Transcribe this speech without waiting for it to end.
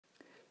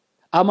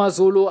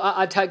AmaZulu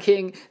are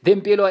attacking the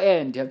Mpilo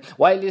end,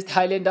 whilst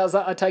Highlanders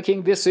are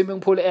attacking the swimming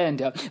pool end.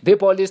 The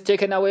ball is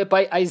taken away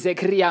by Isaac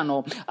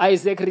Riano.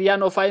 Isaac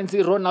Riano finds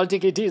Ronald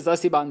Kidiza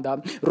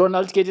Sibanda.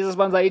 Ronald Kidiza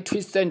Sibanda, he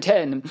twists and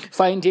turn,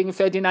 finding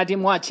Ferdinand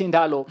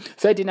Mwachindalo.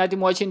 Ferdinand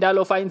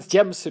Mwachindalo finds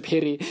James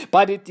Perry,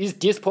 but it is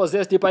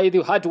dispossessed by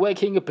the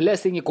hardworking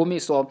Blessing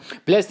Gumiso.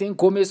 Blessing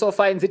Gumiso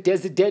finds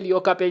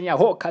Desidelio Capena.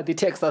 Hoka, the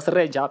Texas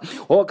Ranger.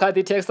 Hoka,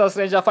 the Texas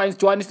Ranger finds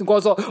Johannes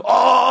Ngozo.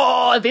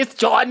 Oh, this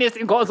Johannes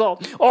Ngozo.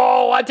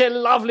 Oh, what a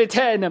lovely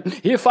turn.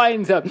 He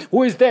finds,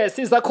 who is there?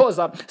 Caesar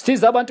Koza.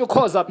 Caesar Bantu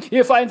Koza.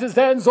 He finds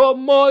Zenzo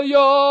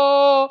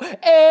Moyo.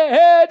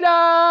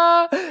 Eheda.